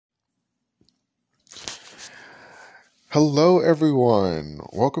Hello, everyone.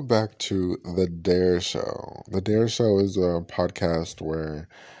 Welcome back to The Dare Show. The Dare Show is a podcast where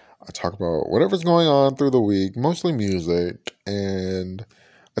I talk about whatever's going on through the week, mostly music, and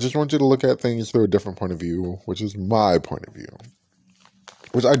I just want you to look at things through a different point of view, which is my point of view,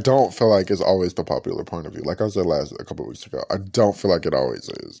 which I don't feel like is always the popular point of view. Like I said a couple of weeks ago, I don't feel like it always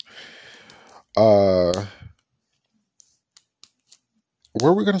is. Where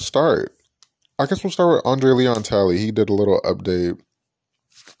are we going to start? I guess we'll start with Andre Leon Talley. He did a little update.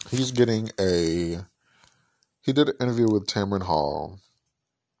 He did an interview with Tamron Hall.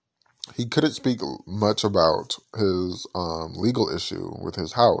 He couldn't speak much about his legal issue with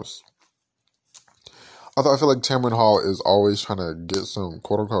his house. Although I feel like Tamron Hall is always trying to get some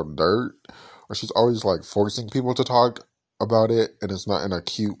quote-unquote dirt, or she's always like forcing people to talk about it, and it's not in a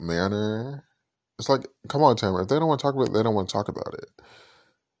cute manner. It's like, come on, Tamron. If they don't want to talk about it, they don't want to talk about it.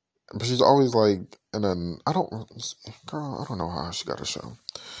 But she's always like, I don't know how she got a show.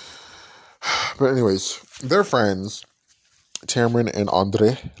 But anyways, they're friends, Tamron and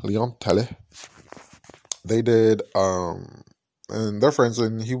Andre Leon Talley. They did, and they're friends,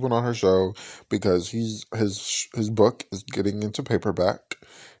 and he went on her show because his book is getting into paperback,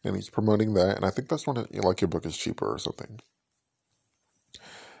 and he's promoting that, and I think that's when your book is cheaper or something.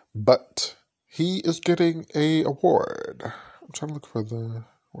 But he is getting a award. I'm trying to look for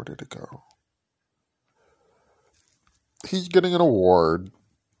where did it go? He's getting an award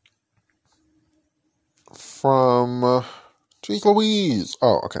from, geez Louise.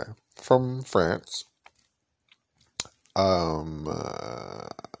 Oh, okay. From France. I'm going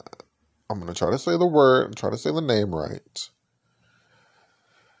to try to say the name right.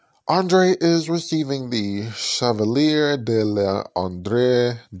 Andre is receiving the Chevalier de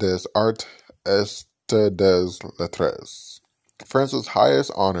l'Ordre des Arts et des Lettres, France's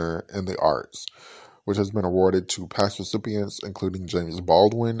highest honor in the arts, which has been awarded to past recipients including James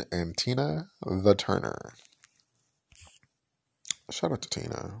Baldwin and Tina the Turner. Shout out to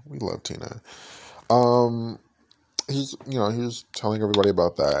Tina. We love Tina. He's telling everybody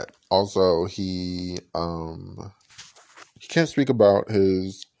about that. Also, he can't speak about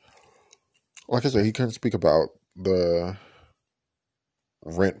his, like I said, he couldn't speak about the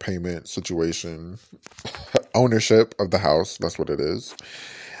rent payment situation, ownership of the house, that's what it is,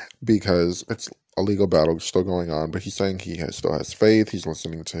 because it's a legal battle still going on. But he's saying still has faith. He's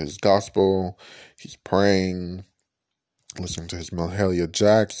listening to his gospel. He's praying, listening to his Mahalia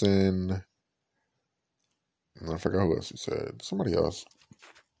Jackson. And I forgot who else he said. Somebody else.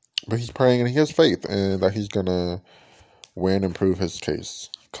 But he's praying and he has faith and that he's going to win and prove his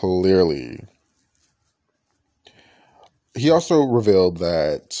case clearly. He also revealed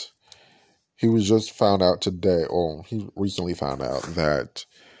that he was just found out today, he recently found out that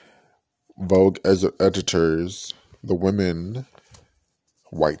Vogue as editors, the women,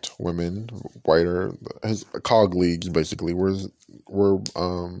 whiter, his colleagues basically were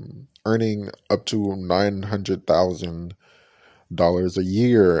earning up to $900,000 a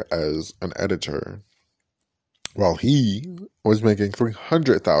year as an editor, while he was making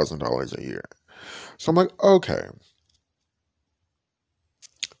 $300,000 a year. So I'm like, okay,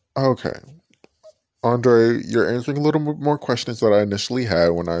 Andre, you're answering a little more questions that I initially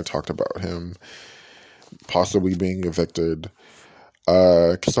had when I talked about him possibly being evicted.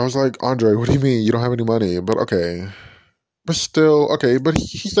 Because I was like, Andre, what do you mean? You don't have any money? But okay. But still, okay. But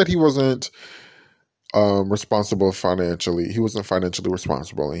he said he wasn't responsible financially. He wasn't financially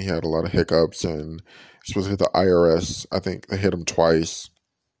responsible, and he had a lot of hiccups, and especially the IRS, I think they hit him twice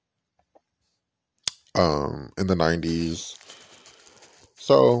in the 90s.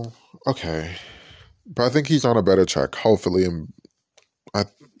 So, okay. But I think he's on a better track, hopefully, and I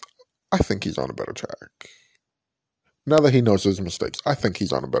think he's on a better track. Now that he knows his mistakes, I think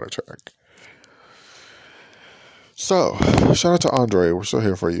he's on a better track. So, shout out to Andre. We're still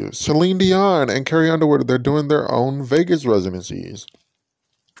here for you. Celine Dion and Carrie Underwood, they're doing their own Vegas residencies.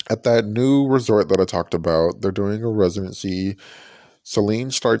 At that new resort that I talked about, they're doing a residency.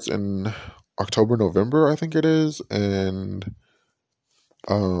 Celine starts in October, November, I think it is, and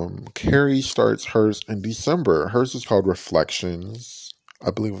Carrie starts hers in December. Hers is called Reflections.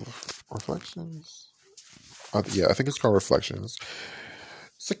 I believe Reflections? I think it's called Reflections.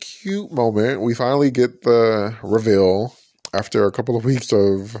 It's a cute moment. We finally get the reveal after a couple of weeks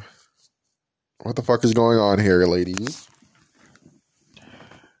of what the fuck is going on here, ladies.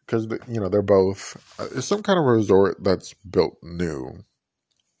 Because, they're both, it's some kind of resort that's built new.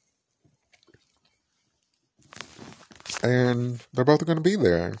 And they're both going to be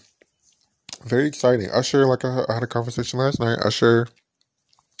there. Very exciting. Usher, like I had a conversation last night. Usher,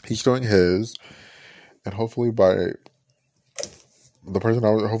 he's doing his. And hopefully by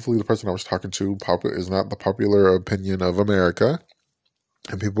hopefully the person I was talking to is not the popular opinion of America,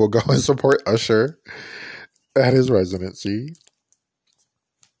 and people will go and support Usher at his residency.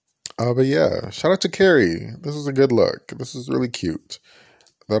 But yeah, shout out to Carrie. This is a good look. This is really cute.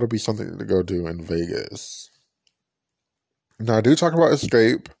 That'll be something to go do in Vegas. Now, I do talk about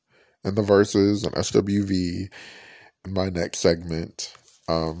Xscape and the Versuz and SWV in my next segment,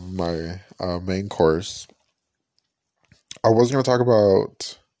 my main course. I was going to talk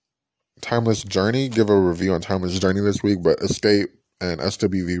about Timeless Journey, give a review on Timeless Journey this week, but Xscape and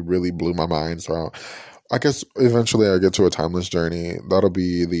SWV really blew my mind, so I guess eventually I get to a Timeless Journey. That'll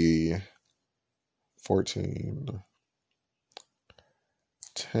be the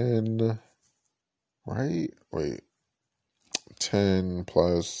 10, right? Wait. 10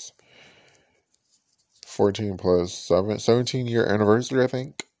 plus 14 plus 17-year anniversary, I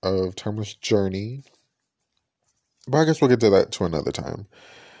think, of Timeless Journey. But I guess we'll get to that to another time.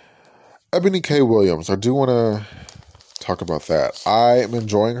 Eboni K Williams, I do want to talk about that. I am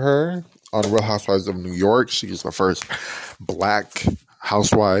enjoying her on Real Housewives of New York. She's the first black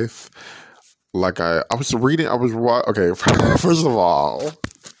housewife. Okay, first of all,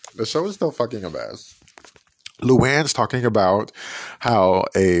 the show is still fucking a mess. Luann's talking about how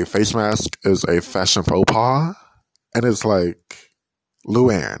a face mask is a fashion faux pas. And it's like,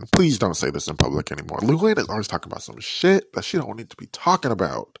 Luann, please don't say this in public anymore. Luann is always talking about some shit that she don't need to be talking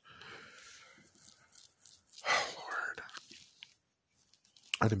about. Oh, Lord.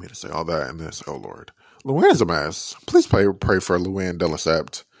 I didn't mean to say all that in this. Oh, Lord. Luann is a mess. Please pray for Luann de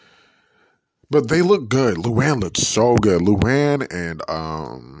Lessept. But they look good. Luann looks so good. Luann and,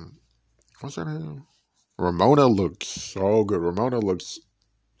 what's her name? Ramona looks so good. Ramona looks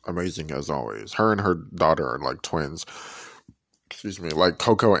amazing as always. Her and her daughter are like twins. Excuse me, like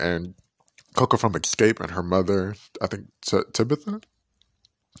Coco from Xscape and her mother, I think Tabitha,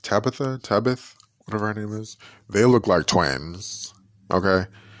 whatever her name is. They look like twins. Okay.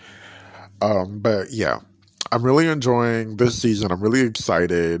 But yeah, I'm really enjoying this season. I'm really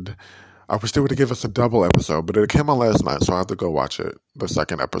excited. I wish they would give us a double episode, but it came on last night, so I have to go watch it, the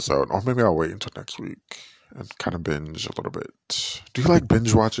second episode. Or maybe I'll wait until next week and kind of binge a little bit. Do you like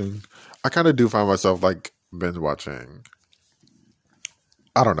binge watching? I kind of do find myself like binge watching.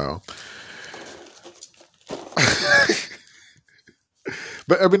 I don't know.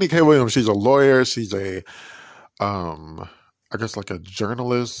 But Eboni K Williams, she's a lawyer. She's a, I guess like a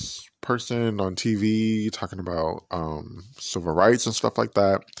journalist person on TV talking about civil rights and stuff like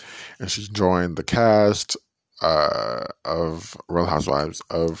that. And she's joined the cast of Real Housewives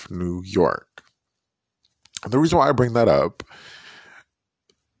of New York. And the reason why I bring that up,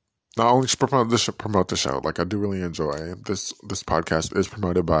 not only to promote the show, like I do really enjoy this podcast is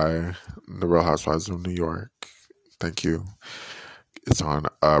promoted by the Real Housewives of New York. Thank you. It's on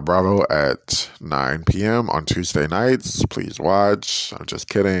Bravo at 9 p.m. on Tuesday nights. Please watch. I'm just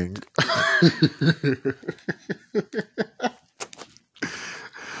kidding.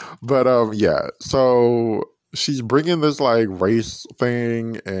 But yeah, so she's bringing this like race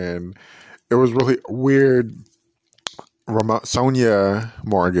thing, and it was really weird. Sonia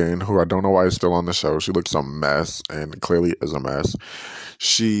Morgan, who I don't know why is still on the show, she looks a mess and clearly is a mess.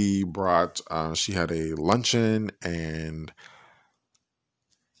 She had a luncheon, and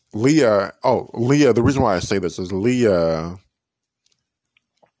Leah, the reason why I say this is Leah,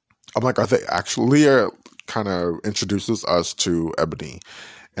 I'm like, are they actually, Leah kind of introduces us to Eboni,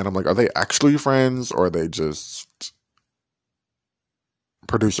 and I'm like, are they actually friends, or are they just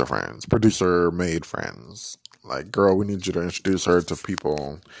producer-made friends? Like, girl, we need you to introduce her to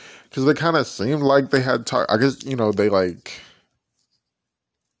people. Because they kind of seemed like they had talk. I guess, they like,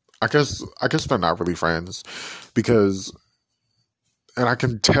 I guess they're not really friends. Because, and I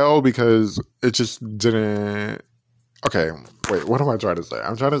can tell because it just didn't. Okay, wait, what am I trying to say?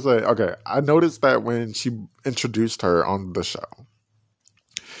 I'm trying to say, okay, I noticed that when she introduced her on the show,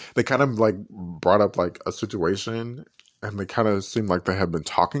 they kind of like brought up like a situation, and they kind of seemed like they had been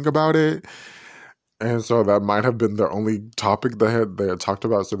talking about it. And so that might have been their only topic they had talked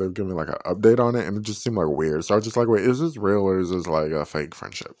about, so they've given like an update on it, and it just seemed like weird. So I was just like, wait, is this real, or is this like a fake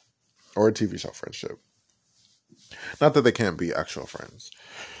friendship? Or a TV show friendship? Not that they can't be actual friends.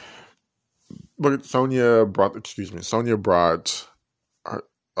 But Sonia brought her,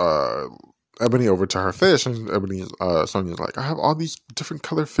 Eboni over to her fish, and Sonia's like, I have all these different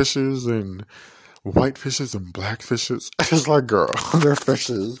color fishes, and white fishes and black fishes. It's like, girl, they're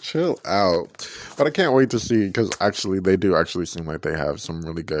fishes. Chill out. But I can't wait to see, because actually they do actually seem like they have some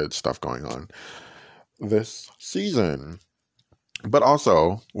really good stuff going on this season. But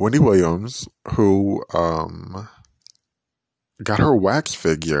also Wendy Williams, who got her wax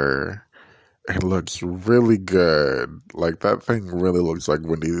figure. It looks really good. Like, that thing really looks like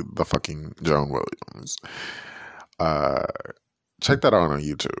Wendy the fucking Joan Williams. Uh, check that out on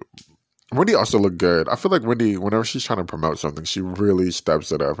YouTube. Wendy also looked good. I feel like Wendy, whenever she's trying to promote something, she really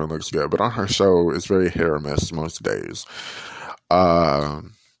steps it up and looks good. But on her show, it's very hit or miss most days.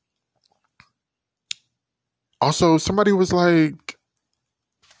 Also, somebody was like,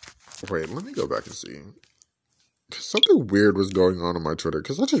 wait, let me go back and see. Something weird was going on my Twitter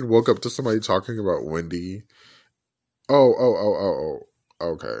because I just woke up to somebody talking about Wendy. Oh.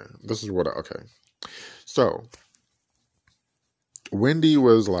 Okay. This is what, okay. So, Wendy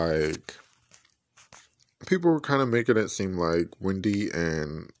was like, people were kind of making it seem like Wendy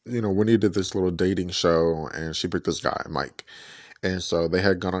did this little dating show and she picked this guy, Mike. And so they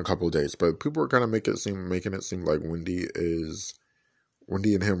had gone on a couple of dates, but people were kind of making it seem like Wendy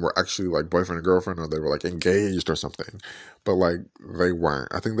and him were actually like boyfriend and girlfriend, or they were like engaged or something. But like, they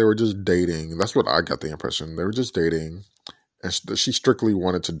weren't. I think they were just dating. That's what I got the impression. They were just dating. And she strictly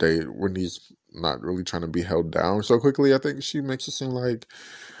wanted to date. Wendy's not really trying to be held down so quickly. I think she makes it seem like,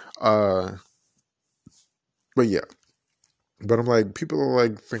 but yeah. But I'm like, people are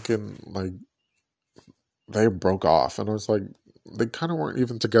like thinking like they broke off. And I was like, they kind of weren't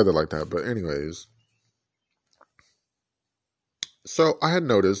even together like that. But anyways. So I had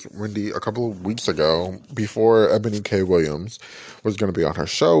noticed Wendy a couple of weeks ago, before Eboni K Williams was going to be on her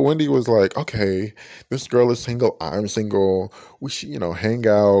show, Wendy was like, okay, this girl is single, I'm single, we should, hang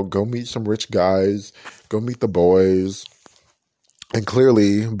out, go meet some rich guys, go meet the boys. And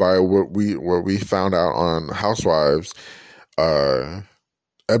clearly, by what we found out on Housewives,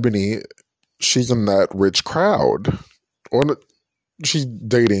 Eboni, she's in that rich crowd. Or she's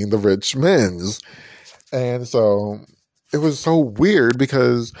dating the rich men's. And so it was so weird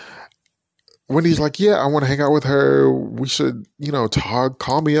because Wendy's like, yeah, I want to hang out with her. We should, talk.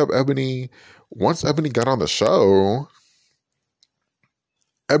 Call me up, Eboni. Once Eboni got on the show,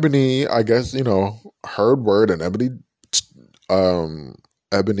 Eboni, I guess, heard word, and Eboni,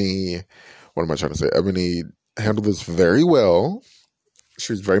 what am I trying to say? Eboni handled this very well.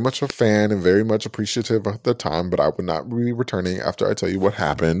 She was very much a fan and very much appreciative of the time, but I would not be returning after I tell you what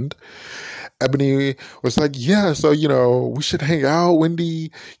happened. Eboni was like, yeah, so, we should hang out,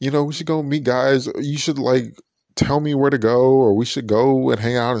 Wendy. We should go meet guys. You should, tell me where to go, or we should go and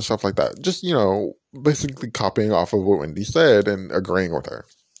hang out and stuff like that. Just, basically copying off of what Wendy said and agreeing with her.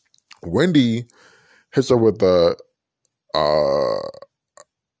 Wendy hits her with the,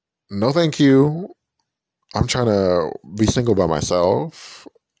 no thank you. I'm trying to be single by myself.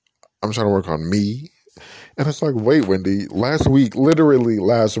 I'm trying to work on me. And it's like, wait, Wendy, literally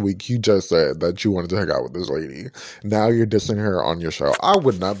last week, you just said that you wanted to hang out with this lady. Now you're dissing her on your show. I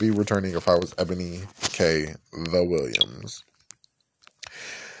would not be returning if I was Eboni K the Williams.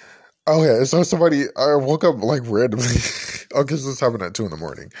 Okay, so I woke up randomly. Okay, this happened at 2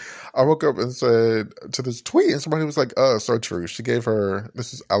 a.m. I woke up and said to this tweet, and somebody was like, so true. She gave her,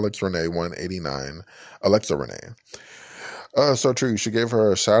 this is Alex Renee 189, Alexa Renee. So true. She gave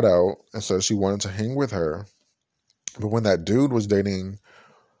her a shout out and said she wanted to hang with her. But when that dude was dating,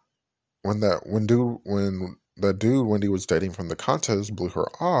 when the dude Wendy was dating from the contest blew her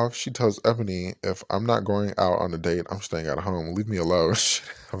off, she tells Eboni, if I'm not going out on a date, I'm staying at home. Leave me alone. She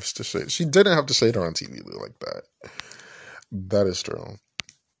didn't have to shade her on TV like that. That is true.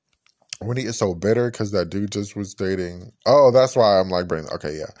 Wendy is so bitter because that dude just was dating. Oh, that's why I'm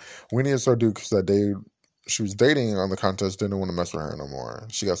okay, yeah. Wendy is so dude because that dude she was dating on the contest didn't want to mess with her no more.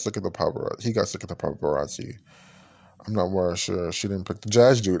 He got sick of the paparazzi. I'm not more sure she didn't pick the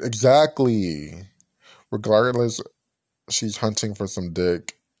jazz dude. Exactly. Regardless, she's hunting for some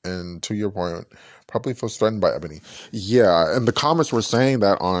dick. And to your point, probably feels threatened by Eboni. Yeah, and the comments were saying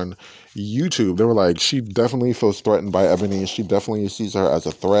that on YouTube. They were like, she definitely feels threatened by Eboni. She definitely sees her as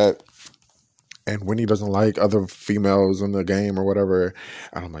a threat. And Wendy doesn't like other females in the game or whatever.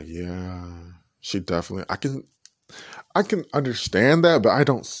 And I'm like, yeah, she definitely... I can understand that, but I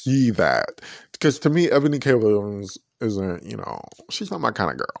don't see that. Because to me, Eboni K Williams isn't, she's not my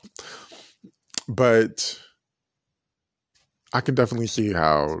kind of girl. But I can definitely see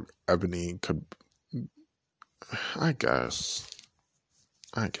how Eboni could, I guess.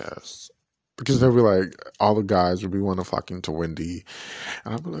 Because they'll be like, all the guys would be wanting to flock into Wendy.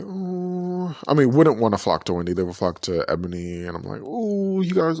 And I'd be like, oh. I mean, wouldn't want to flock to Wendy. They would flock to Eboni. And I'm like, oh,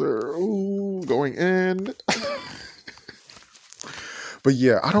 you guys are going in. But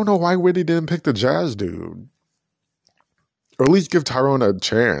yeah, I don't know why Wendy didn't pick the jazz dude. Or at least give Tyrone a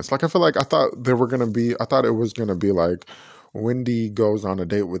chance. I feel like I thought it was going to be like Wendy goes on a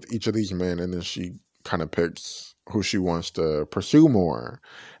date with each of these men and then she kind of picks who she wants to pursue more.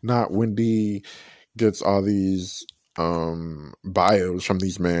 Not Wendy gets all these bios from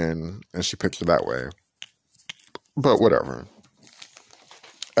these men and she picks it that way. But whatever.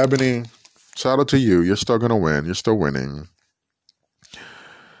 Eboni, shout out to you. You're still gonna win. You're still winning.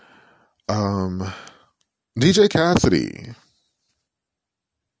 DJ Cassidy.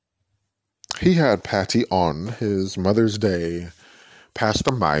 He had Patti on his Mother's Day, passed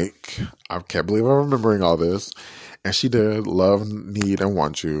the mic. I can't believe I'm remembering all this. And she did Love, Need, and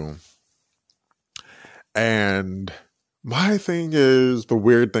Want You. And my thing is, the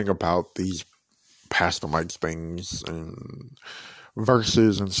weird thing about these pass the mic things and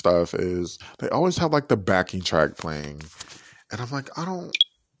verses and stuff is they always have like the backing track playing. And I'm like, I don't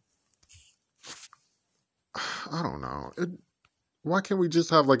know. Why can't we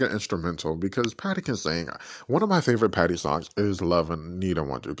just have like an instrumental? Because Patti can sing. One of my favorite Patti songs is Love and Need and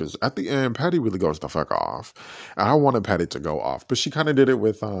Want to. Because at the end, Patti really goes the fuck off. And I wanted Patti to go off. But she kind of did it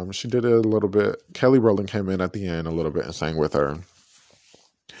with, she did it a little bit. Kelly Rowland came in at the end a little bit and sang with her.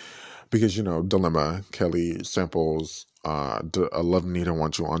 Because, you know, Dilemma. Kelly samples Love, Need and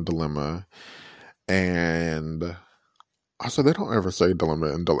Want You on Dilemma. And also, they don't ever say Dilemma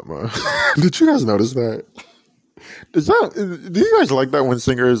and Dilemma. Did you guys notice that? Do you guys like that when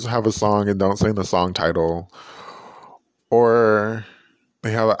singers have a song and don't say the song title? Or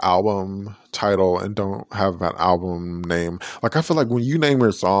they have an album title and don't have an album name? Like, I feel like when you name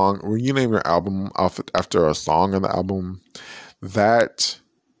your album after a song in the album, that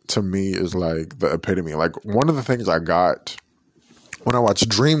to me is like the epitome. Like, one of the things I got when I watched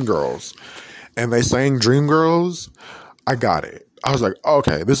Dreamgirls and they sang Dreamgirls, I got it. I was like,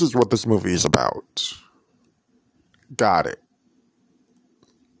 okay, this is what this movie is about. Got it.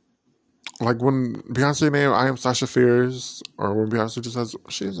 Like when Beyonce named I Am Sasha Fierce, or when Beyonce just has,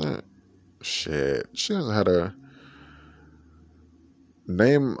 she hasn't had a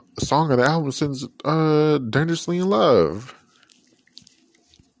name a song of the album since Dangerously in Love.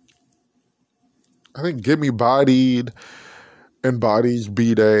 I think Get Me Bodied and Bodies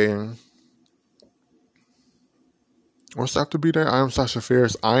B-Day. What's after B-Day? I Am Sasha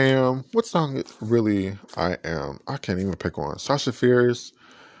Fierce. I Am. What song really I Am? I can't even pick one. Sasha Fierce.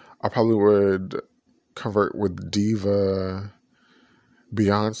 I probably would convert with Diva.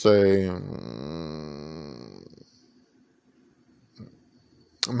 Beyonce.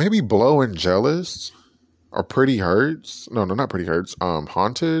 Maybe Blow and Jealous. Or Pretty Hurts. No, not Pretty Hurts.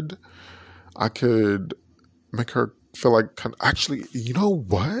 Haunted. I could make her feel like, actually, you know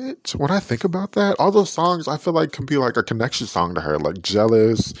what? When I think about that, all those songs I feel like can be like a connection song to her, like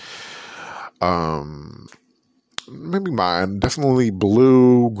Jealous, maybe mine, definitely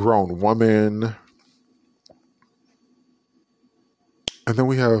Blue, Grown Woman, and then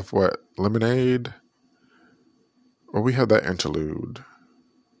we have what, Lemonade, or we have that interlude.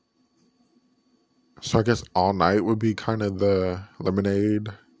 So I guess All Night would be kind of the Lemonade.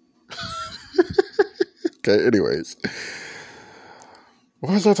 Okay, anyways.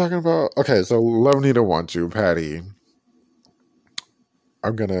 What was I talking about? Okay, so Love, Need, and Want You, Patti.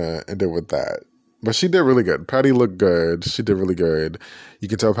 I'm gonna end it with that. But she did really good. Patti looked good. She did really good. You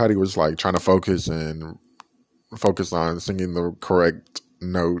can tell Patti was like trying to focus on singing the correct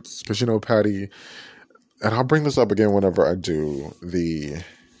notes. Because, you know, Patti, and I'll bring this up again whenever I do the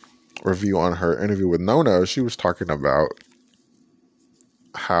review on her interview with Nona. She was talking about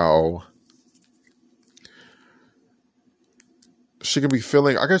how she could be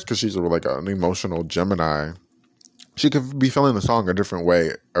feeling, I guess because she's like an emotional Gemini, she could be feeling the song a different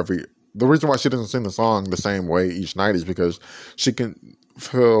way the reason why she doesn't sing the song the same way each night is because she can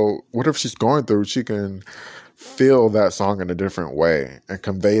feel whatever she's going through, she can feel that song in a different way and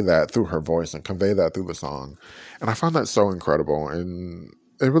convey that through her voice and convey that through the song. And I find that so incredible, and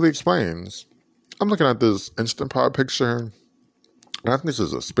it really explains. I'm looking at this Instant Pot picture, and I think this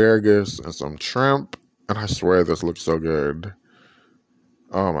is asparagus and some shrimp, and I swear this looks so good.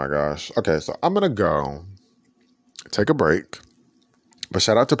 Oh my gosh. Okay, so I'm going to go take a break. But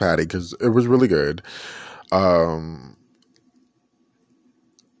shout out to Patti because it was really good. I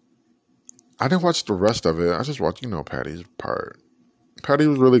didn't watch the rest of it. I just watched, Patti's part. Patti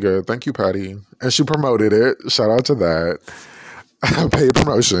was really good. Thank you, Patti. And she promoted it. Shout out to that. Paid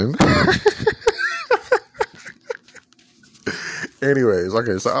promotion. Anyways,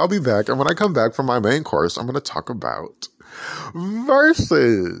 okay, so I'll be back. And when I come back from my main course, I'm going to talk about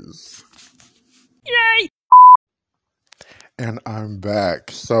Versuz. Yay! And I'm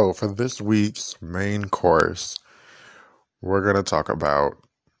back. So for this week's main course, we're going to talk about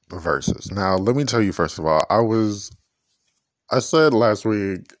Versuz. Now, let me tell you, first of all, I said last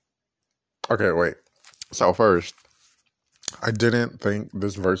week, okay, wait. So first, I didn't think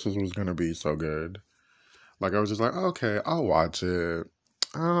this Versuz was gonna be so good. Like I was just like, okay, I'll watch it.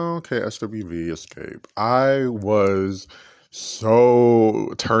 Oh, okay, SWV Xscape. I was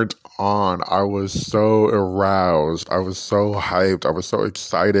so turned on. I was so aroused. I was so hyped. I was so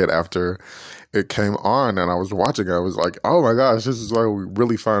excited after it came on and I was watching it. I was like, oh my gosh, this is like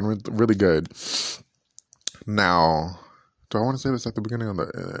really fun, really good. Now, do I want to say this at the beginning or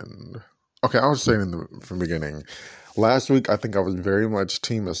the end? Okay, I was saying from the beginning. Last week, I think I was very much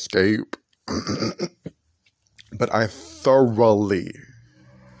Team Xscape, but I thoroughly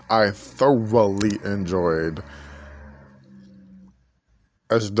enjoyed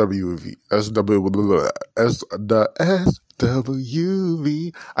SWV.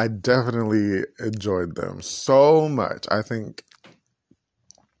 I definitely enjoyed them so much. I think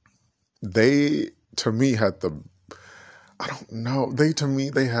they, to me, had they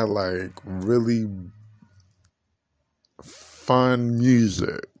had like really fun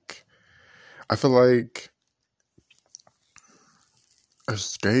music. I feel like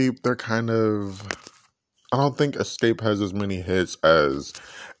Xscape, they're kind of, I don't think Xscape has as many hits as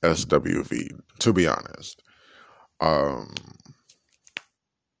SWV, to be honest. And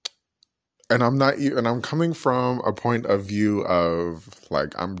I'm coming from a point of view of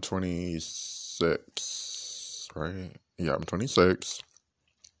like, I'm 26, right? Yeah, I'm 26.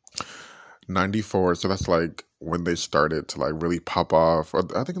 94, so that's like when they started to like really pop off. Or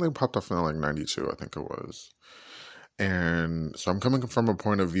I think they popped off in like 92, I think it was. And so I'm coming from a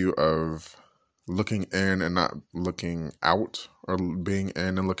point of view of looking in and not looking out, or being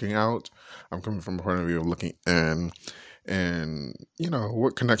in and looking out. I'm coming from a point of view of looking in, and you know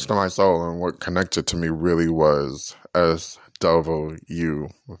what connects to my soul and what connected to me really was SWV.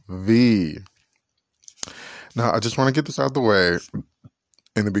 Now I just want to get this out of the way.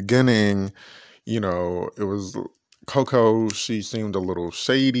 In the beginning, you know, it was Coco. She seemed a little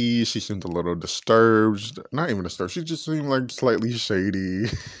shady. She seemed a little disturbed. Not even disturbed. She just seemed like slightly shady,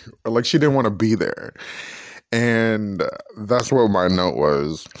 or like she didn't want to be there. And that's what my note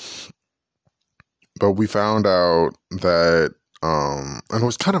was. But we found out that, and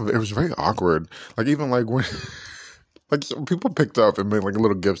it was very awkward. Like even like when, like people picked up and made like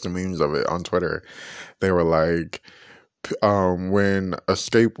little gifs and memes of it on Twitter. They were like, when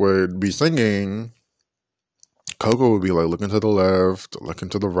Xscape would be singing, Coco would be like looking to the left, looking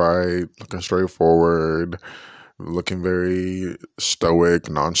to the right, looking straight forward, looking very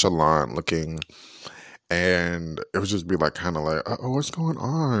stoic, nonchalant looking. And it would just be like kind of like, oh, what's going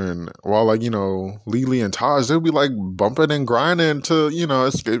on? While like, you know, Lily and Taj, they'd be like bumping and grinding to, you know,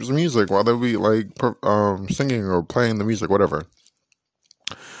 Xscape's music while they'd be like singing or playing the music, whatever.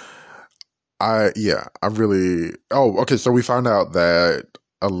 So we found out that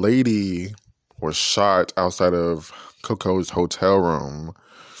a lady was shot outside of Coco's hotel room,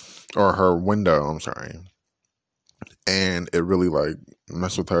 or her window, I'm sorry. And it really like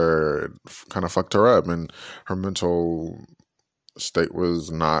messed with her, kind of fucked her up, and her mental state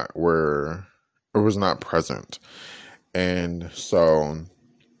was not present. And so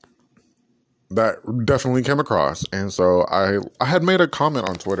that definitely came across. And so I had made a comment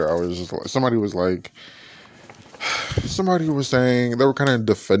on Twitter. I was just like, somebody was saying, they were kind of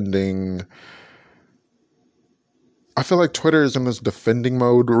defending. I feel like Twitter is in this defending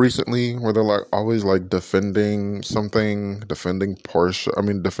mode recently, where they're like always like defending something, defending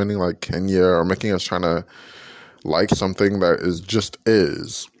like Kenya, or making us trying to like something that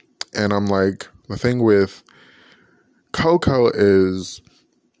is. And I'm like, the thing with Coco is,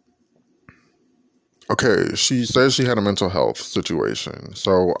 okay, she says she had a mental health situation,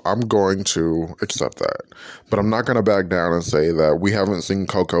 so I'm going to accept that. But I'm not going to back down and say that we haven't seen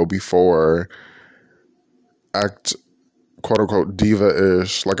Coco before act quote-unquote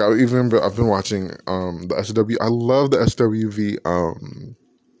diva-ish. Like I've been watching the SW. I love the SWV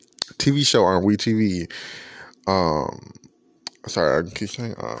TV show on WeTV. Sorry, I keep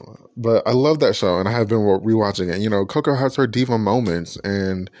saying but I love that show, and I have been rewatching it. You know, Coco has her diva moments,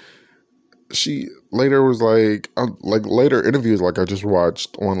 and she later was like later interviews, like I just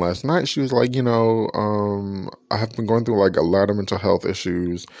watched one last night, she was like, you know, I have been going through like a lot of mental health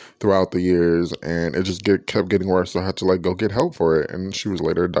issues throughout the years, and it just kept getting worse, so I had to like go get help for it. And she was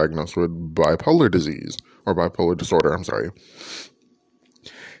later diagnosed with bipolar disease, or bipolar disorder, I'm sorry.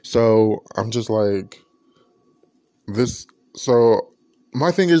 So I'm just like, so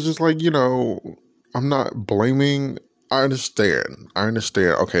my thing is just like, you know, I'm not blaming. I understand.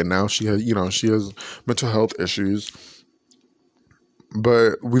 Okay, now she has mental health issues,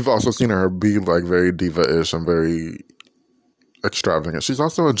 but we've also seen her be like very diva-ish and very extravagant. She's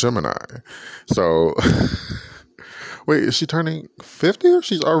also a Gemini. So, wait, is she turning 50 or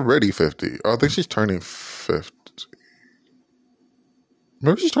she's already 50? Oh, I think she's turning 50.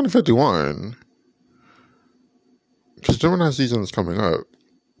 Maybe she's turning 51. Because Gemini season is coming up.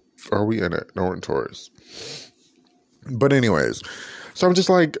 Are we in it? No, we're in Taurus. But anyways, so I'm just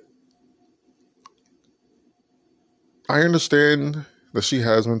like, I understand that she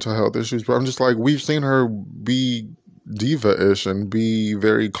has mental health issues, but I'm just like, we've seen her be diva-ish and be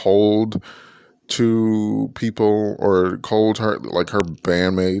very cold to people, or cold to her, like her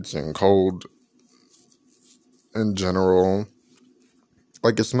bandmates, and cold in general.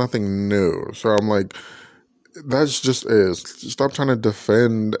 Like, it's nothing new. So I'm like, that's just is. Stop trying to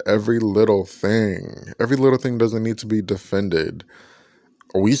defend every little thing. Every little thing doesn't need to be defended.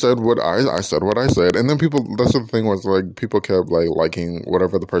 We said what I said what I said, and then people. That's the thing, was like, people kept like liking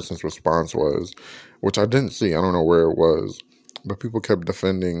whatever the person's response was, which I didn't see. I don't know where it was, but people kept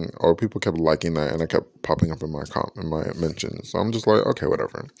defending, or people kept liking that, and it kept popping up in my mentions. So I'm just like, okay,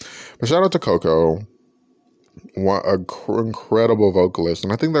 whatever. But shout out to Coco, what a incredible vocalist,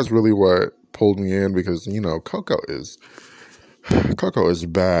 and I think that's really what pulled me in, because Coco is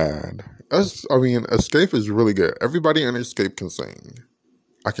bad. Xscape is really good. Everybody in Xscape can sing.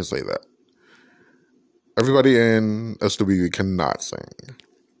 I can say that. Everybody in SWV cannot sing.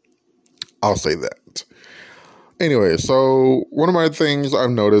 I'll say that. Anyway, so one of my things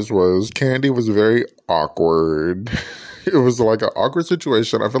I've noticed was Candy was very awkward. It was like an awkward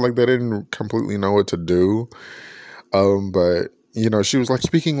situation. I feel like they didn't completely know what to do. But, she was like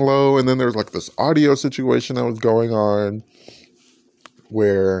speaking low, and then there was like this audio situation that was going on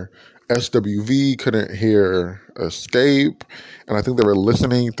where SWV couldn't hear Xscape, and I think they were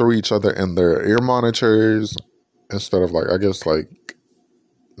listening through each other in their ear monitors instead of, like, I guess, like,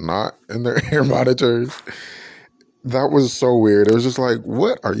 not in their ear monitors. That was so weird. It was just like,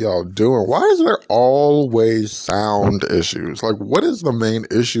 what are y'all doing? Why is there always sound issues? Like, what is the main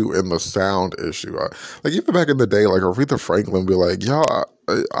issue in the sound issue? Like, even back in the day, like, Aretha Franklin be like, y'all,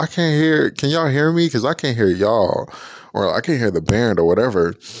 I can't hear, can y'all hear me? Because I can't hear y'all. Or I can't hear the band or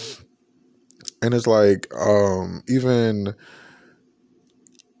whatever. And it's like, even,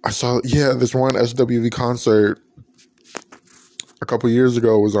 I saw, this one SWV concert a couple years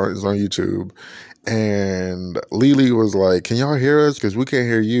ago is on YouTube. And Lily was like, can y'all hear us? Because we can't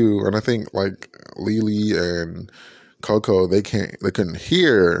hear you. And I think, like, Lily and Coco, they couldn't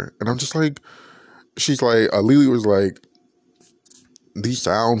hear. And I'm just like, she's like, Lily was like, these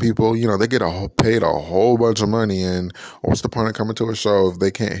sound people, they get paid a whole bunch of money, and what's the point of coming to a show if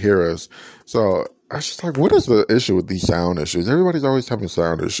they can't hear us? So I was just like, what is the issue with these sound issues? Everybody's always having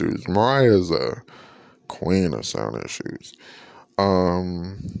sound issues. Mariah's a queen of sound issues.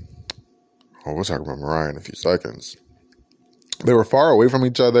 We'll talk about Mariah in a few seconds. They were far away from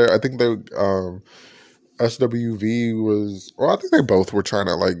each other. I think SWV was, I think they both were trying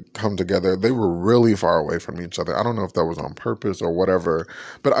to, like, come together. They were really far away from each other. I don't know if that was on purpose or whatever,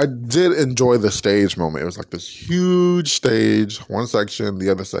 but I did enjoy the stage moment. It was like this huge stage, one section,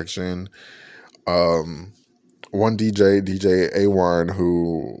 the other section. One DJ A1,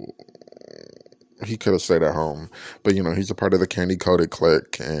 who, he could have stayed at home, but he's a part of the Candy Coated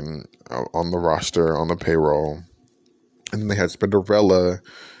clique and on the roster, on the payroll. And then they had Spinderella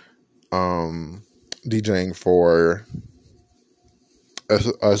DJing for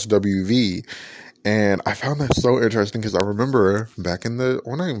SWV, and I found that so interesting because I remember not even back in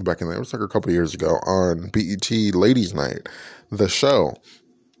the, it was like a couple years ago on BET Ladies Night, the show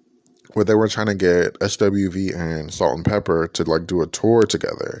where they were trying to get SWV and Salt and Pepper to, like, do a tour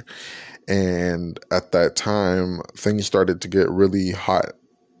together. And at that time, things started to get really hot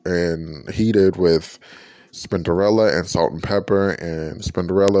and heated with Spinderella and Salt and Pepper, and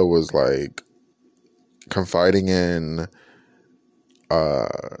Spinderella was, like, confiding in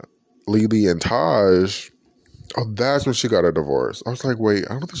Lily and Taj. Oh, that's when she got a divorce. I was like, wait,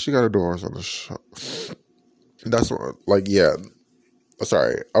 I don't think she got a divorce on the show. That's what, like, yeah.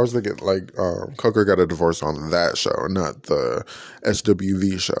 Sorry, I was thinking, like, Coco got a divorce on that show, not the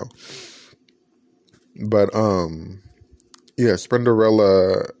SWV show. But,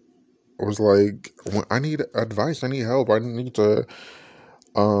 Spinderella was like, I need advice, I need help, I need to,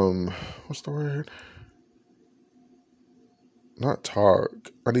 what's the word? Not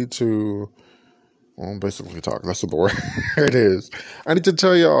talk. I need to, basically talk. That's the word. It is. I need to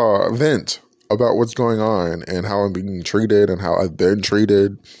tell y'all, vent about what's going on and how I'm being treated and how I've been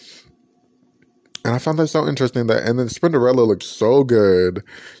treated. And I found that so interesting and then Spinderella looks so good.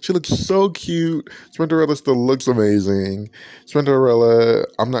 She looks so cute. Spinderella still looks amazing. Spinderella,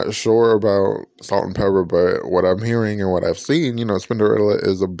 I'm not sure about Salt and Pepper, but what I'm hearing and what I've seen, Spinderella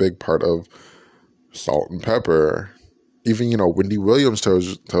is a big part of Salt and Pepper. Even, Wendy Williams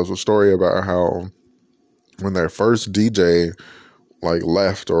tells a story about how when their first DJ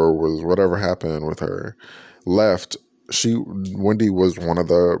left, or was whatever happened with her, left, Wendy was one of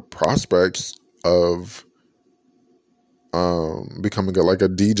the prospects of becoming a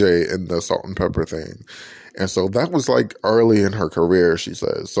DJ in the Salt and Pepper thing. And so that was early in her career, she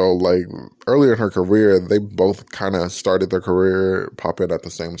says. So early in her career, they both kind of started their career popping at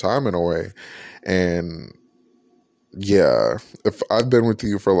the same time in a way. And yeah, if I've been with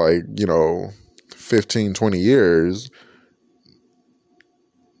you for 15, 20 years,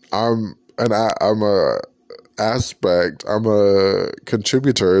 I'm a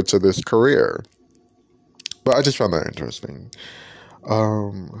contributor to this career. But I just found that interesting.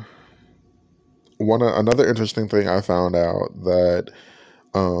 Another interesting thing I found out that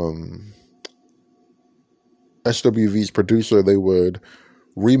SWV's producer, they would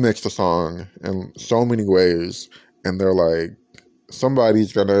remix the song in so many ways, and they're like,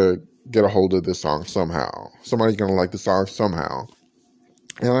 somebody's gonna get a hold of this song somehow. Somebody's gonna like the song somehow.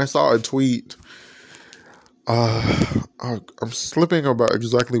 And I saw a tweet. I'm slipping about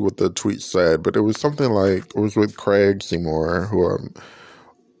exactly what the tweet said, but it was something it was with Craig Seymour,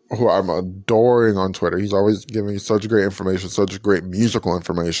 who I'm adoring on Twitter. He's always giving such great information, such great musical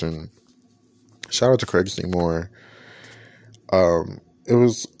information. Shout out to Craig Seymour.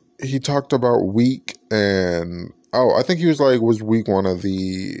 He talked about Week, and I think he was Week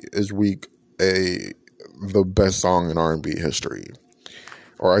the best song in R&B history,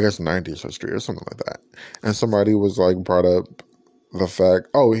 or I guess 90s history or something like that. And somebody was brought up the fact,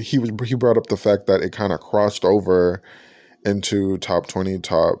 he brought up the fact that it kind of crossed over into top 20,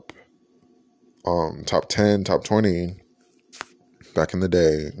 top 10, top 20 back in the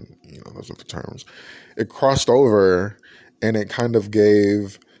day. Those are the terms. It crossed over, and it kind of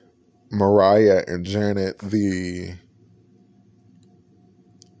gave Mariah and Janet the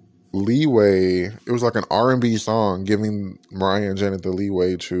leeway. It was like an R&B song giving Mariah and Janet the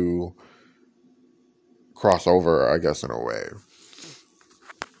leeway to cross over, I guess, in a way.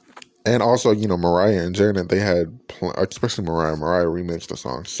 And also, Mariah and Janet, they had, especially Mariah remixed the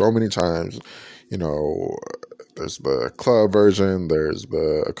song so many times. There's the club version, there's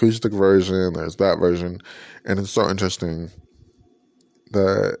the acoustic version, there's that version. And it's so interesting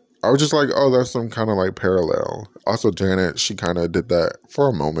that I was just that's some kind of parallel. Also, Janet, she kind of did that for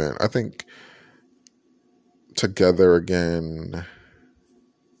a moment. I think Together Again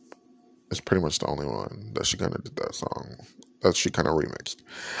is pretty much the only one that she kind of did that song, that she kind of remixed.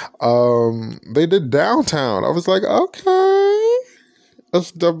 They did Downtown. I was like, okay.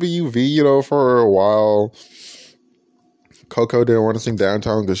 SWV, for a while, Coco didn't want to sing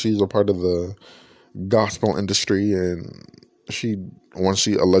Downtown because she's a part of the gospel industry, and once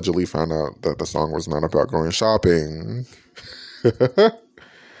she allegedly found out that the song was not about going shopping.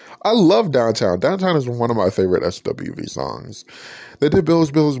 I love Downtown. Downtown is one of my favorite SWV songs. They did Bills.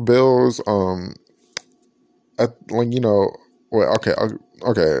 Okay.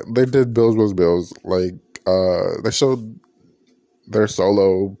 They did Bills. They showed their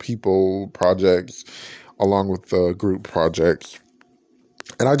solo people projects along with the group projects.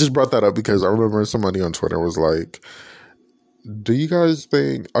 And I just brought that up because I remember somebody on Twitter was like, do you guys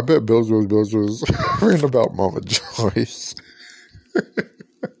think, I bet Bills was written about Mama Joyce.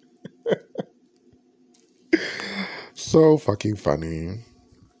 So fucking funny.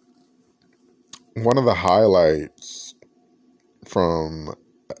 One of the highlights from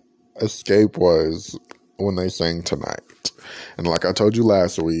Xscape was when they sang Tonight. And like I told you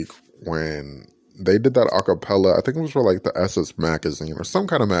last week, when they did that acapella, I think it was for the Essence magazine or some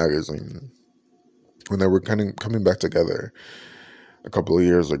kind of magazine, when they were coming back together a couple of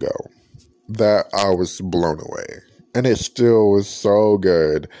years ago, that I was blown away. And it still was so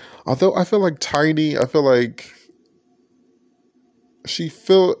good. Although I feel like Tiny, she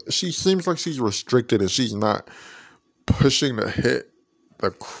seems like she's restricted and she's not pushing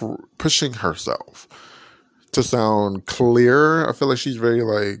pushing herself to sound clear. I feel like she's very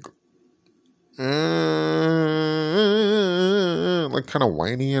kind of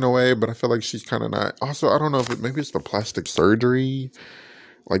whiny in a way, but I feel like she's kind of not. Also, I don't know if maybe it's the plastic surgery.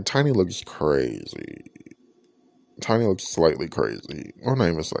 Tiny looks crazy. Tiny looks slightly crazy. Well, not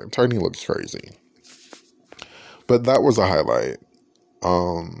even slightly. Tiny looks crazy. But that was a highlight.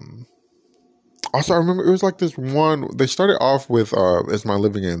 Also, I remember it was this one. They started off with "Is My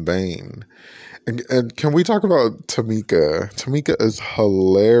Living in Vain," And can we talk about Tamika? Tamika is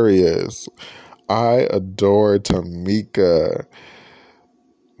hilarious. I adore Tamika.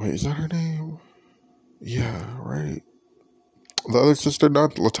 Wait, is that her name? Yeah, right. The other sister,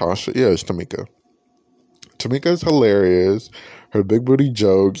 not Latasha. Yeah, it's Tamika. Tamika is hilarious. Her big booty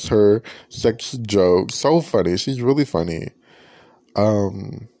jokes, her sex jokes, so funny. She's really funny. But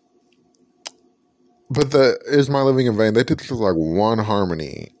the Is My Living in Vain, they did just like one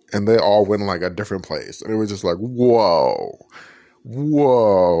harmony and they all went like a different place. And it was just like, whoa,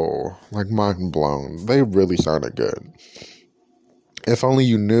 like mind blown. They really sounded good. If Only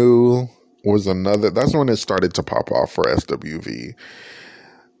You Knew was another, that's when it started to pop off for SWV.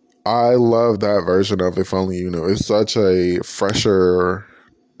 I love that version of If Only You Knew. It's such a fresh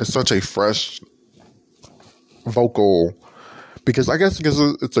vocal, because I guess because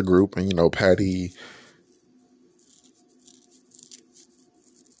it's a group and, you know, Patti.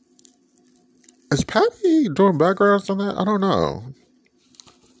 Is Patti doing backgrounds on that? I don't know.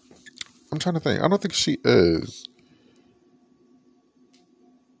 I'm trying to think. I don't think she is.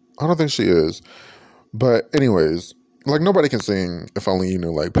 But anyways, like nobody can sing If Only You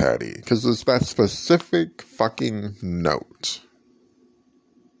Knew like Patti, because it's that specific fucking note.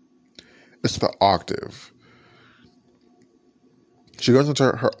 It's the octave. She goes into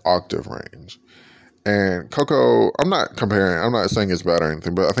her octave range. And Coco, I'm not saying it's bad or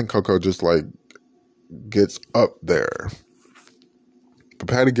anything, but I think Coco just like gets up there. But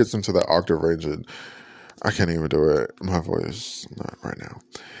Patti gets into that octave range and I can't even do it. My voice, not right now.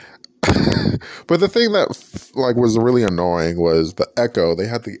 But the thing that like was really annoying was the echo. They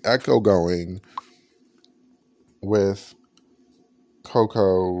had the echo going with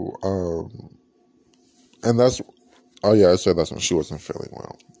Coco, and that's, oh yeah, I said that's when she wasn't feeling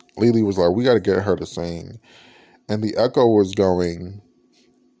well. Lily was like, we got to get her to sing, and the echo was going.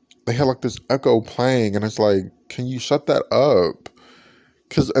 They had like this echo playing, and it's like, can you shut that up?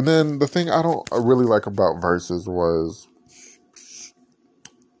 And then the thing I don't really like about Versuz was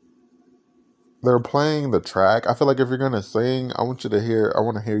they're playing the track. I feel like if you're gonna sing, I want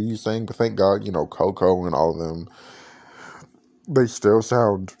to hear you sing. But thank God, you know, Coco and all of them, they still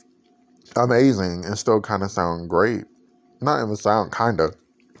sound amazing and still kind of sound great. Not even sound, kind of.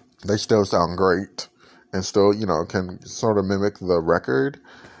 They still sound great and still, you know, can sort of mimic the record.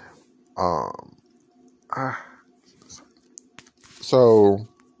 So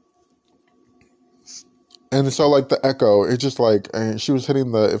like the echo, it just like, and she was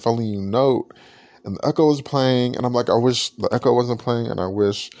hitting the If Only You note, and the echo was playing, and I'm like, I wish the echo wasn't playing, and I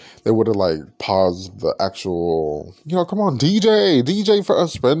wish they would have like paused the actual, you know, come on, DJ for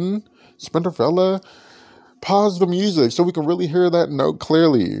us, Spender fella, pause the music so we can really hear that note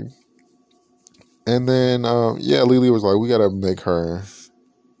clearly. And then, Lily was like, we gotta make her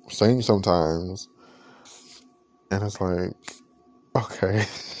sing sometimes, and it's like, okay.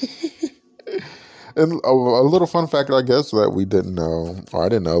 And a little fun fact, I guess, that we didn't know, or I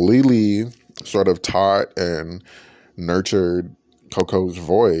didn't know, Lily sort of taught and nurtured Coco's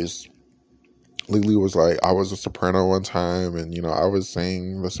voice. Lily was like, I was a soprano one time, and, you know, I would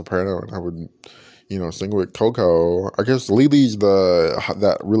sing the soprano, and I would, you know, sing with Coco. I guess Lily's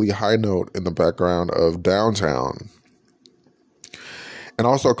that really high note in the background of Downtown. And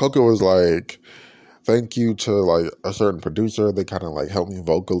also Coco was like, thank you to like a certain producer. They kind of like helped me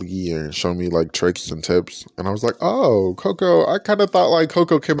vocally and show me like tricks and tips. And I was like, oh, Coco. I kind of thought like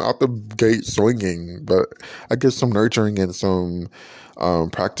Coco came out the gate swinging, but I guess some nurturing and some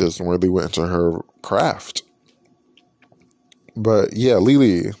practice really went into her craft. But yeah,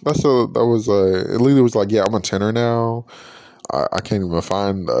 Lily, Lily was like, yeah, I'm a tenor now. I can't even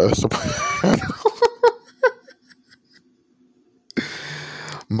find a soprano.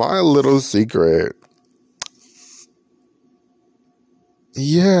 My Little Secret.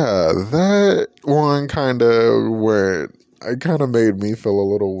 Yeah, that one kind of made me feel a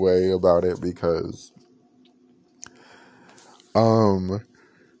little way about it because,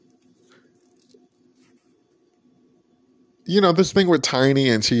 you know, this thing with Tiny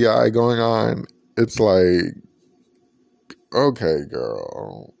and T.I. going on, it's like, okay,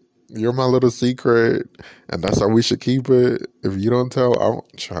 girl, you're my little secret, and that's how we should keep it. If you don't tell,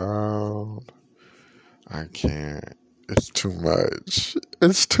 child, I can't. It's too much.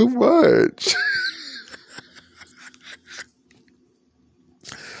 It's too much.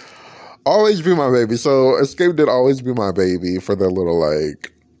 Always Be My Baby. So Xscape did Always Be My Baby for their little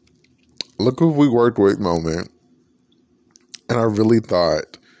like, look who we worked with moment. And I really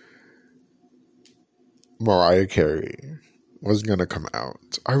thought Mariah Carey was going to come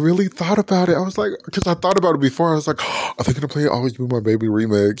out. I really thought about it. I was like, because I thought about it before. I was like, are they going to play Always Be My Baby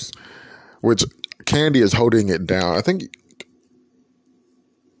remix? which Candy is holding it down. I think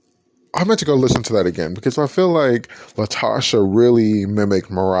I meant to go listen to that again because I feel like Latasha really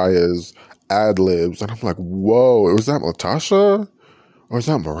mimicked Mariah's ad libs, and I'm like, whoa, was that Latasha or is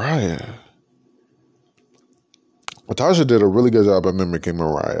that Mariah? Latasha did a really good job at mimicking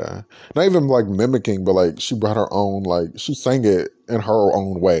Mariah. Not even like mimicking, but like she brought her own, like she sang it in her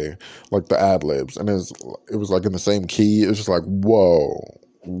own way, like the ad libs, and it was like in the same key. It was just like, whoa,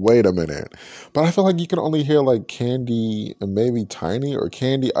 wait a minute. But I feel like you can only hear like Candy and maybe Tiny or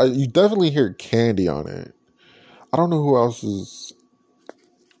Candy. You definitely hear Candy on it. I don't know who else is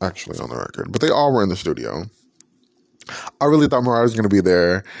actually on the record, but they all were in the studio. I really thought Mariah was going to be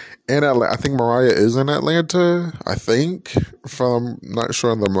there. And I think Mariah is in Atlanta. I think, from not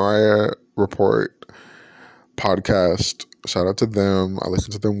sure on the Mariah Report podcast. Shout out to them. I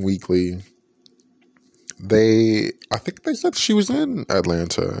listen to them weekly. I think they said she was in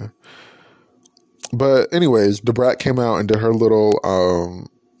Atlanta. But anyways, Debrat came out and did her little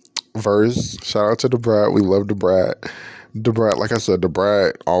verse. Shout out to Debrat. We love Debrat. Debrat, like I said,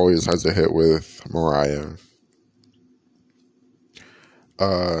 Debrat always has a hit with Mariah.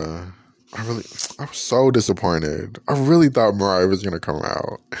 I was so disappointed. I really thought Mariah was going to come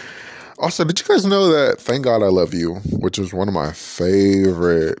out. Also, did you guys know that Thank God I Love You, which is one of my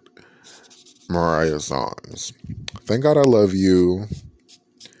favorite Mariah songs. Thank God I Love You.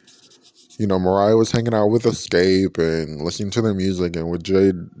 You know, Mariah was hanging out with Xscape and listening to their music and with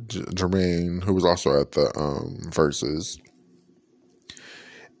Jermaine, who was also at the Versuz.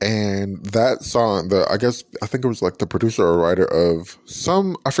 And that song, I think it was like the producer or writer of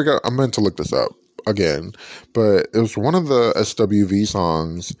I forgot, I meant to look this up again, but it was one of the SWV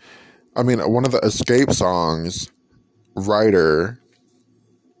songs, one of the Xscape songs, writer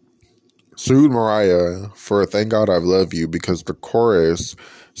sued Mariah for Thank God I Love You because the chorus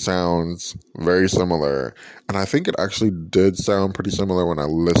sounds very similar. And I think it actually did sound pretty similar when I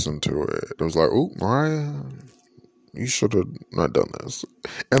listened to it. It was like, ooh, Mariah, you should have not done this.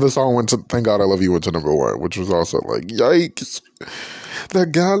 And the song went to Thank God I Love You went to number 1, which was also like, yikes. The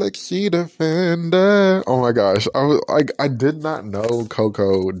Galaxy Defender. Oh my gosh. I did not know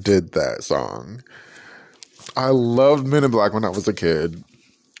Coco did that song. I loved Men in Black when I was a kid.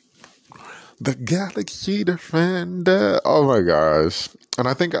 The Galaxy Defender. Oh my gosh. And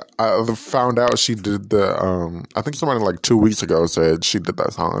I think I found out she did I think somebody like 2 weeks ago said she did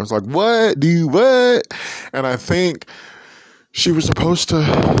that song. I was like, what? What? And I think she was supposed to,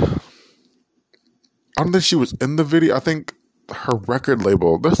 I don't think she was in the video. I think her record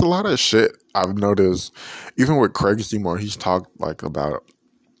label, there's a lot of shit I've noticed. Even with Craig Seymour, he's talked like about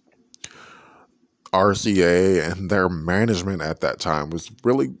RCA and their management at that time was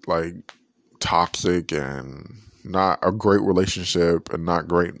really like toxic and not a great relationship and not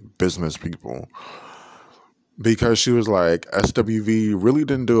great business people, because she was like, SWV really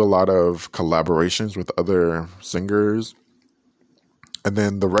didn't do a lot of collaborations with other singers, and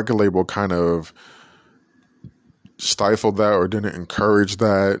then the record label kind of stifled that or didn't encourage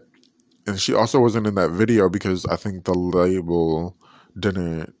that. And she also wasn't in that video because I think the label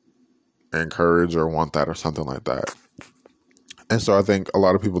didn't encourage or want that or something like that. And so I think a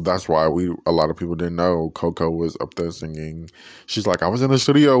lot of people, that's why a lot of people didn't know Coco was up there singing. She's like, I was in the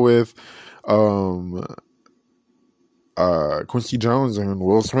studio with Quincy Jones and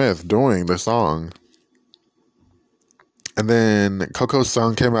Will Smith doing the song. And then Coco's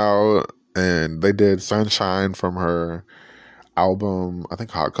song came out and they did Sunshine from her album, I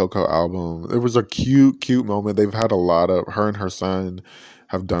think Hot Cocoa album. It was a cute moment. They've had her and her son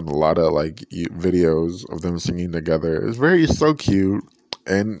have done a lot of like videos of them singing together. It's so cute,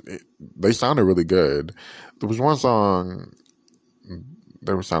 and they sounded really good. There was one song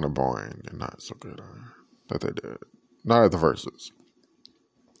that was sounded boring and not so good that they did, not at the Versuz,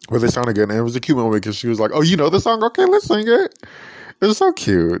 but they sounded good, and it was a cute moment because she was like, "Oh, you know the song? Okay, let's sing it." It was so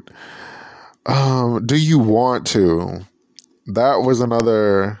cute. Do You Want To? That was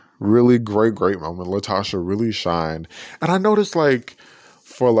another really great moment. Latasha really shined, and I noticed like,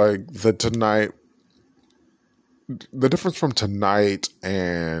 for like the difference from Tonight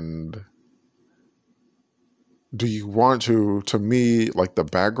and Do You Want To me, like the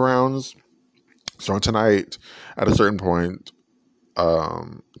backgrounds. So on Tonight, at a certain point,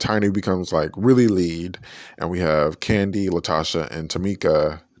 Tiny becomes like really lead, and we have Candy, Latasha, and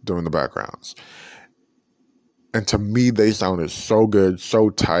Tamika doing the backgrounds. And to me, they sounded so good, so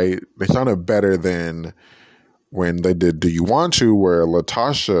tight. They sounded better than when they did Do You Want To, where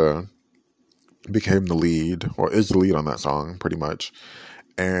Latasha became the lead, or is the lead on that song, pretty much,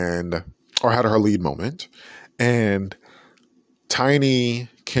 or had her lead moment. And Tiny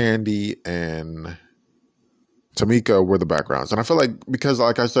Candy, and Tamika were the backgrounds. And I feel like, because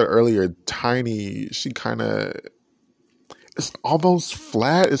like I said earlier, Tiny, she kind of, it's almost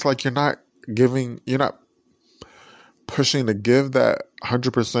flat. It's like you're not pushing to give that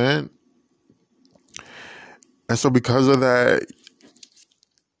 100%. And so because of that,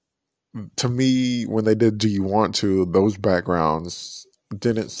 to me, when they did Do You Want To, those backgrounds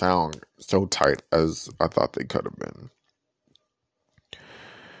didn't sound so tight as I thought they could have been.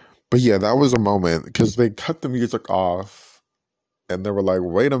 But yeah, that was a moment, because they cut the music off and they were like,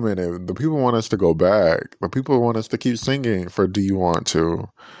 wait a minute, the people want us to go back. The people want us to keep singing for Do You Want To?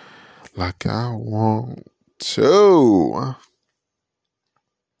 Like I want to.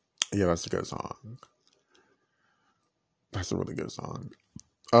 Yeah, that's a good song. That's a really good song.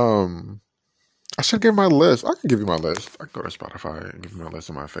 I should give my list. I can give you my list. I can go to Spotify and give you my list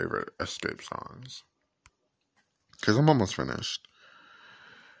of my favorite Xscape songs, because I'm almost finished.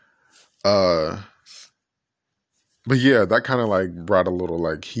 But yeah, that kind of like brought a little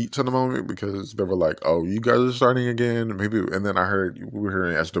like heat to the moment, because they were like, "Oh, you guys are starting again." Maybe, and then we were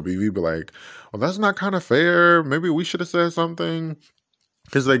hearing SWV be like, "Well, that's not kind of fair. Maybe we should have said something,"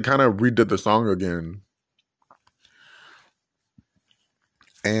 because they kind of redid the song again.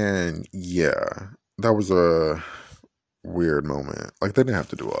 And yeah, that was a weird moment. Like, they didn't have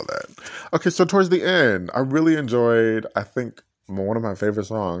to do all that. Okay, so towards the end, I really enjoyed, I think one of my favorite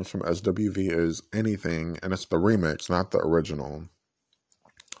songs from SWV is Anything, and it's the remix, not the original,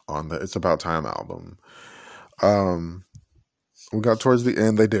 on the It's About Time album. We got towards the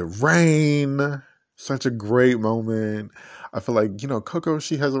end, they did Rain. Such a great moment. I feel like, Coco,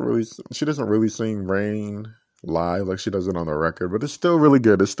 she doesn't really sing Rain live like she does it on the record, but it's still really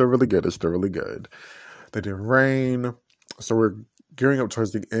good. It's still really good. They did Rain. So we're gearing up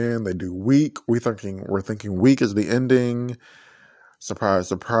towards the end. They do Weak. We're thinking Weak is the ending. Surprise,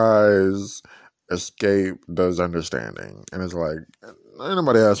 surprise. Xscape does Understanding. And it's like, ain't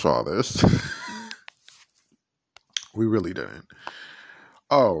nobody asked for all this. We really didn't.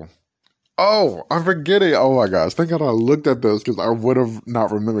 Oh, I'm forgetting. Oh my gosh. Thank God I looked at this, because I would have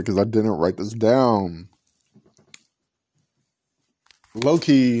not remembered, because I didn't write this down.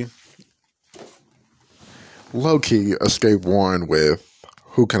 Low-key, Xscape won with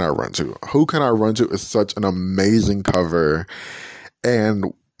Who Can I Run To? Who Can I Run To is such an amazing cover. And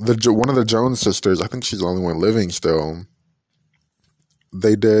one of the Jones sisters, I think she's the only one living still,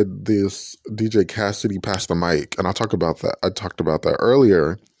 they did this DJ Cassidy Pass the Mic. And I talked about that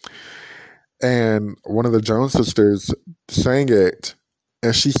earlier. And one of the Jones sisters sang it,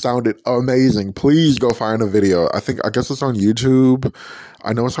 and she sounded amazing. Please go find a video. I guess it's on YouTube.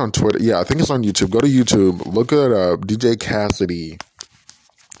 I know it's on Twitter. Yeah, I think it's on YouTube. Go to YouTube. Look it up. DJ Cassidy.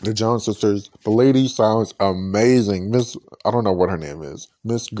 The Jones sisters. The lady sounds amazing. I don't know what her name is.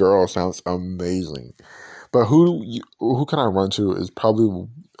 Miss Girl sounds amazing. But Who Can I Run To is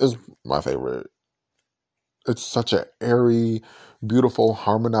my favorite. It's such an airy, beautiful,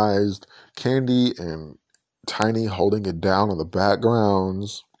 harmonized Candy and Tiny holding it down on the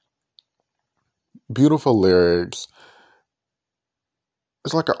backgrounds. Beautiful lyrics.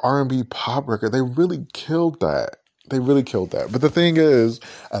 It's like an R&B pop record. They really killed that. But the thing is,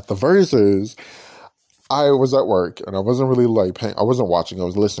 at the verses, I was at work and I wasn't really I wasn't watching, I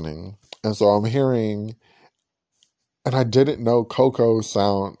was listening. And so I'm hearing, and I didn't know Coco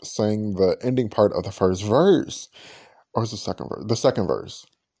sang the ending part of the first verse. Or was the second verse? The second verse.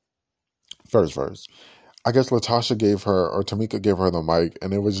 First verse. I guess Latasha Tamika gave her the mic,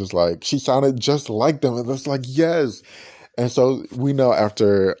 and it was just like, she sounded just like them. And it was like, yes. And so we know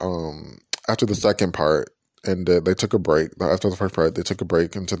after the second part, and they took a break. After the first part, they took a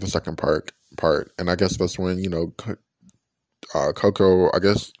break into the second part. And I guess that's when, Coco, I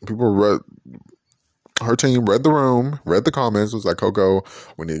guess her team read the room, read the comments. It was like, Coco,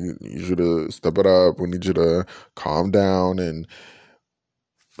 we need you to step it up. We need you to calm down and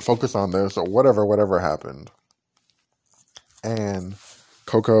focus on this, or whatever happened. And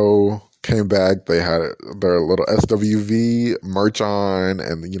Coco came back. They had their little SWV merch on,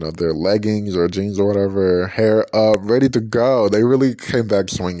 and their leggings or jeans or whatever, hair up, ready to go. They really came back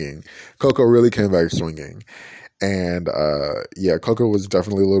swinging. Coco really came back swinging. And yeah, Coco was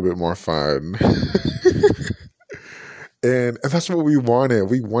definitely a little bit more fun. and that's what we wanted.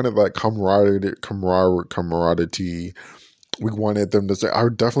 We wanted like camaraderie. We wanted them to say, I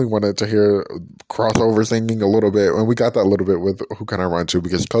definitely wanted to hear crossover singing a little bit. And we got that a little bit with Who Can I Run To,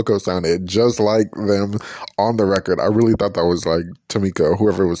 because Coco sounded just like them on the record. I really thought that was like Tamika,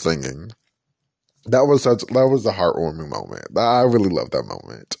 whoever was singing. That was a heartwarming moment. I really loved that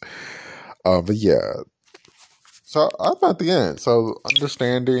moment. But yeah. So I'm at the end. So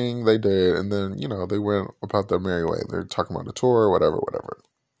understanding they did, and then they went about their merry way. They're talking about the tour, whatever, whatever.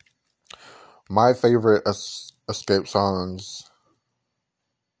 My favorite Xscape songs: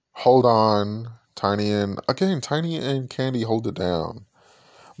 "Hold On," Tiny and Candy, "Hold It Down."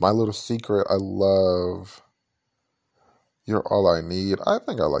 "My Little Secret," I love. "You're All I Need." I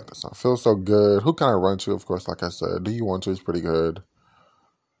think I like this song. "Feels So Good." "Who Can I Run To?" Of course, like I said. "Do You Want To?" is pretty good.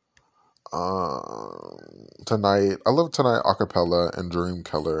 Tonight. I love Tonight acapella and Dream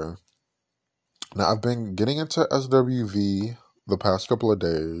Killer. Now, I've been getting into SWV the past couple of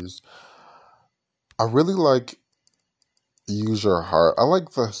days. I really like Use Your Heart. I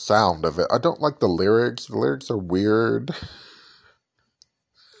like the sound of it. I don't like the lyrics. The lyrics are weird.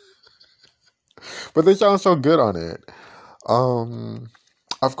 But they sound so good on it.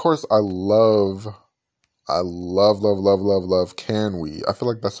 Of course, I love, love Can We. I feel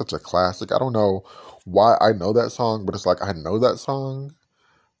like that's such a classic. I don't know why I know that song, but it's like I know that song.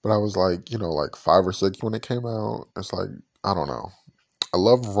 But I was like, like 5 or 6 when it came out. It's like, I don't know. I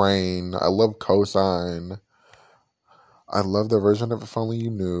love Rain. I love Cosign. I love the version of If Only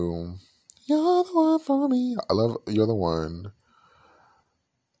You Knew. You're the one for me. I love You're the One.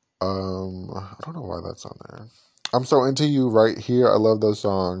 I don't know why that's on there. I'm So Into You, Right Here. I love those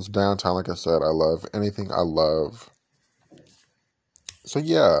songs. Downtown, like I said, I love. Anything I Love. So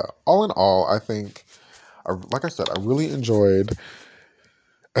yeah, all in all, I think, like I said, I really enjoyed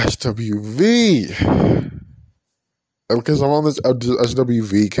SWV. Because I'm on this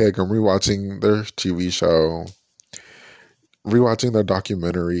SWV kick. I'm rewatching their TV show, rewatching their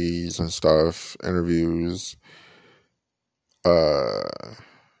documentaries and stuff, interviews.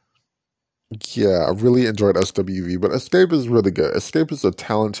 Yeah, I really enjoyed SWV, but Xscape is really good. Xscape is a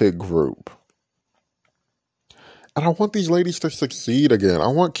talented group. And I want these ladies to succeed again. I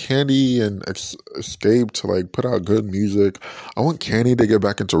want Candy and Xscape to like put out good music. I want Candy to get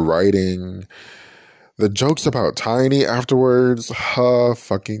back into writing. The jokes about Tiny afterwards,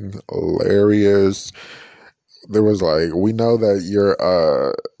 fucking hilarious. There was like, we know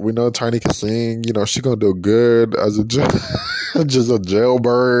that we know Tiny can sing. She gonna do good as just a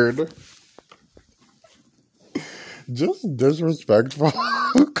jailbird. Just disrespectful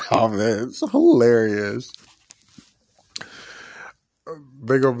comments. Hilarious.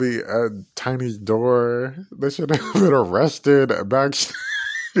 They gonna be at Tiny's door. They should have been arrested backstage.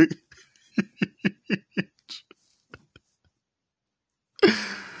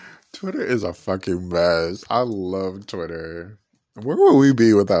 Twitter is a fucking mess. I love Twitter. Where would we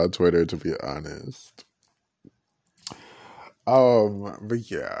be without Twitter, to be honest?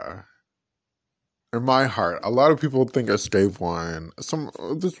 But yeah. In my heart, a lot of people think Xscape won.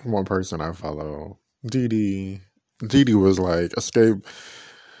 This one person I follow, Dee Dee was like, Xscape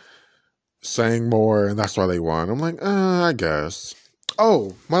sang more, and that's why they won. I'm like, I guess.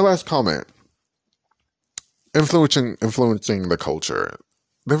 Oh, my last comment. Influencing the culture.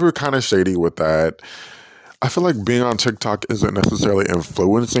 They were kind of shady with that. I feel like being on TikTok isn't necessarily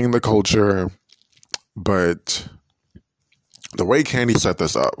influencing the culture, but the way Candy set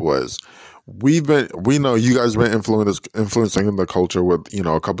this up was, we know you guys been influencing the culture with,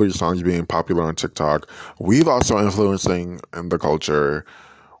 a couple of your songs being popular on TikTok. We've also influencing in the culture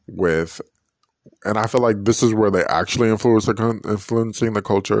with, and I feel like this is where they actually influencing the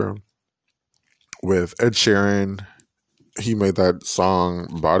culture with Ed Sheeran. He made that song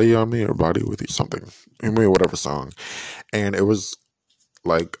Body on Me or Body With You, something. He made whatever song. And it was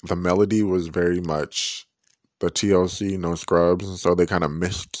like, the melody was very much the TLC, No Scrubs. And so they kind of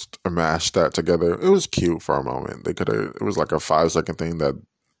mixed or mashed that together. It was cute for a moment. It was like a 5-second thing that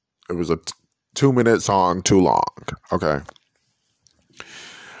it was a 2-minute song too long. Okay.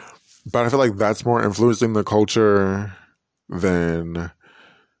 But I feel like that's more influencing the culture than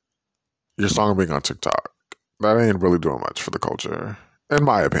your song being on TikTok. That ain't really doing much for the culture, in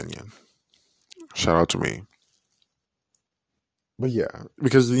my opinion. Shout out to me. But yeah,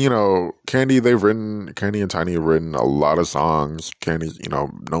 because, Candy and Tiny have written a lot of songs. Candy's,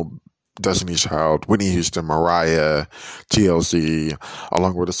 no Destiny's Child, Whitney Houston, Mariah, TLC,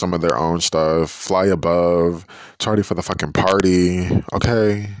 along with some of their own stuff. Fly Above, Tardy for the Fucking Party.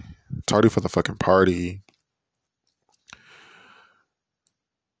 Okay? Tardy for the Fucking Party.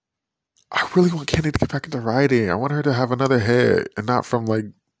 I really want Candy to get back into writing. I want her to have another hit, and not from like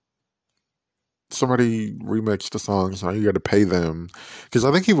somebody remixed the song, so you got to pay them. Because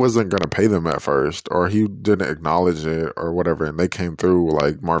I think he wasn't going to pay them at first, or he didn't acknowledge it, or whatever. And they came through,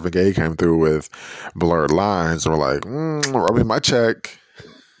 like Marvin Gaye came through with Blurred Lines, and we're like, rub me my check.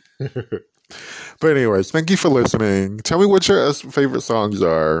 But anyways, thank you for listening. Tell me what your favorite songs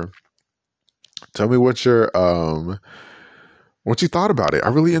are. Tell me what you thought about it. I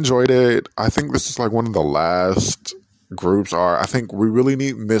really enjoyed it. I think this is like one of the last groups are. I think we really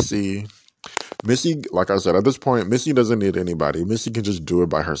need Missy. Missy, like I said, at this point, Missy doesn't need anybody. Missy can just do it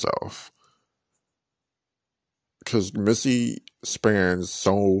by herself. Because Missy spans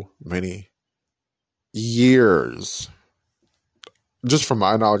so many years. Just from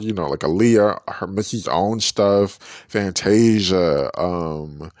my knowledge, like Aaliyah, her Missy's own stuff, Fantasia,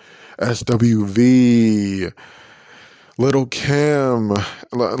 SWV, Little Kim and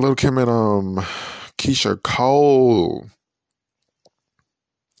Keisha Cole.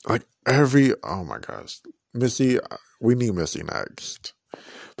 Like oh my gosh. Missy, we need Missy next.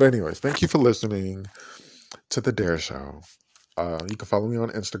 But anyways, thank you for listening to The Dare Show. You can follow me on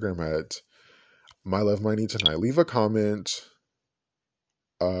Instagram at MYLOVEMYNEEDTONIGHT. Leave a comment.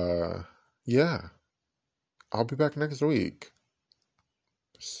 Yeah. I'll be back next week.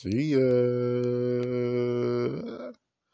 See ya.